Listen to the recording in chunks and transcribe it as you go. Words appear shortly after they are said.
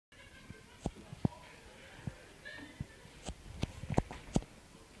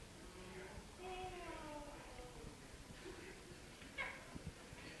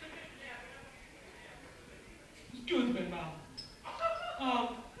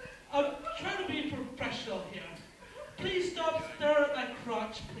professional here. Please stop stirring my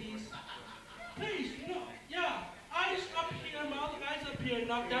crotch, please. Please, yeah. Eyes up here, mouth, eyes up here,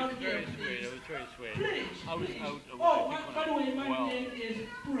 not down here, please. It was very sweet. Please, please. Oh, by the way, my name is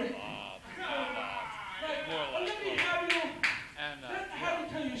Britt. Let me have you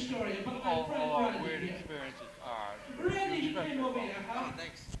tell you a story about my friend Randy weird here. experiences are. Randy, he came over here, huh? Oh,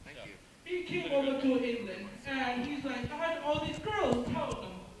 thanks. Thank you. He came over to England, and he's like, I had all these girls telling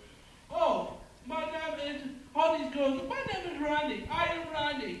him, oh, my name is, all these girls, my name is Randy, I am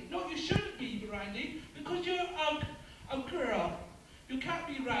Randy. No, you shouldn't be Randy, because you're a girl. You can't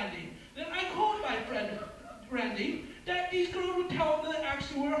be Randy. Then I called my friend Randy, that these girls were telling me that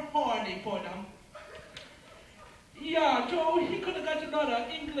actually were horny for them. Yeah, Joe, he could have got another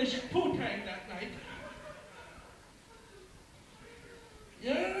English poo-tang that night.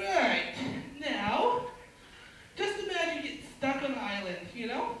 Alright, now, just imagine you get stuck on an island,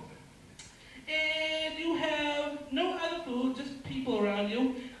 and you have no other food, just people around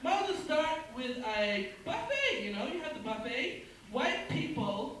you. Might as well start with a buffet, you have the buffet. White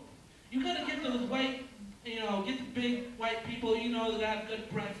people, you gotta get those white, get the big white people, that have good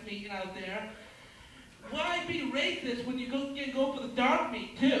breast meat out there. Why be racist when you go for the dark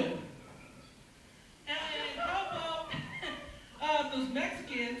meat too? And how about those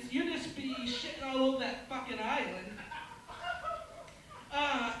Mexicans, you just be shitting all over that fucking island.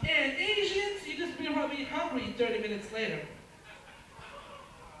 And Asians, you just be probably hungry 30 minutes later.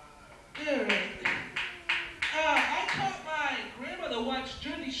 Alright. I caught my grandmother watch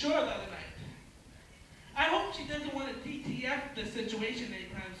Jersey Shore the other night. I hope she doesn't want to DTF the situation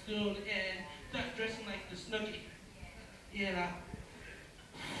anytime soon and start dressing like the Snooki.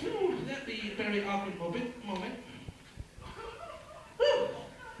 Whew, that'd be a very awkward moment. Whew.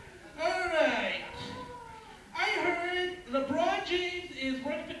 Alright. I heard LeBron James is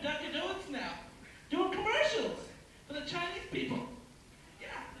working for Dunkin' Donuts now, doing commercials for the Chinese people.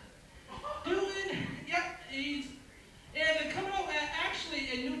 And they're coming out with actually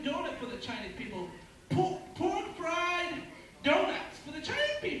a new donut for the Chinese people. Pork fried donuts for the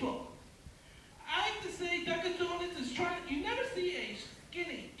Chinese people. I like to say Dunkin' Donuts is trying, you never see a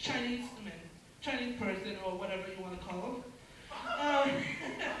skinny Chinese person or whatever you want to call them.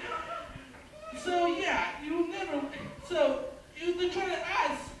 They're trying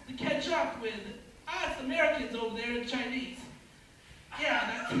to catch up with us Americans over there in Chinese.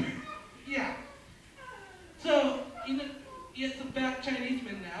 So, it's a fat Chinese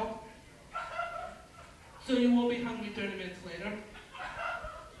man now. So you won't be hungry 30 minutes later.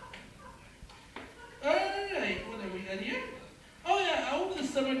 Alright, what have we got here? Oh yeah, over the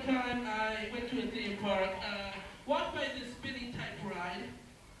summertime I went to a theme park, walked by this spinning type ride.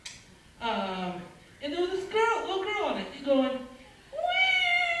 And there was this little girl on it, going,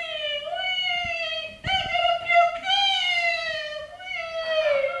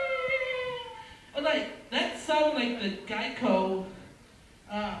 that sounded like the Geico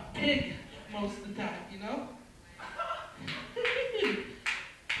pig most of the time,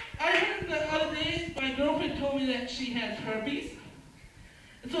 I heard the other day my girlfriend told me that she has herpes.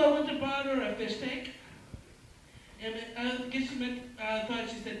 And so I went to buy her a fish tank. And I guess she thought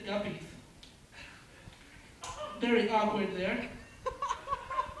she said guppies. Very awkward there.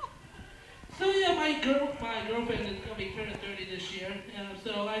 So yeah, my girlfriend is going to be turning 30 this year,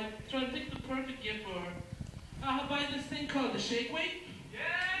 so I tried to pick the perfect gift for her. I'll buy this thing called the Shake Weight.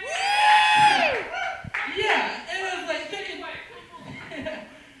 Yeah! Yeah, and I was like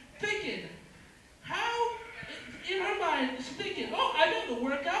thinking, how, in her mind, she's thinking, oh, I got to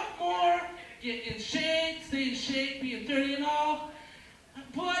work out more, get in shape, stay in shape, being 30 and all.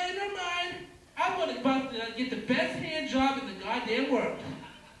 But in her mind, I want to get the best hand job in the goddamn world.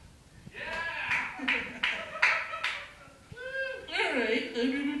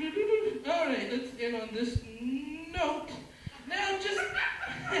 Alright, let's end on this note. Now just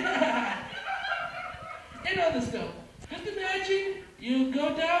end on this note. Just imagine you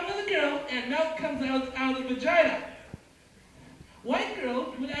go down with a girl and milk comes out of the vagina. White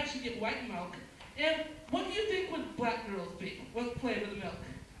girl would actually get white milk. And what do you think would black girls be? What flavor of the milk?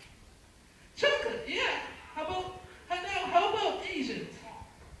 Chocolate, yeah. How about Asians?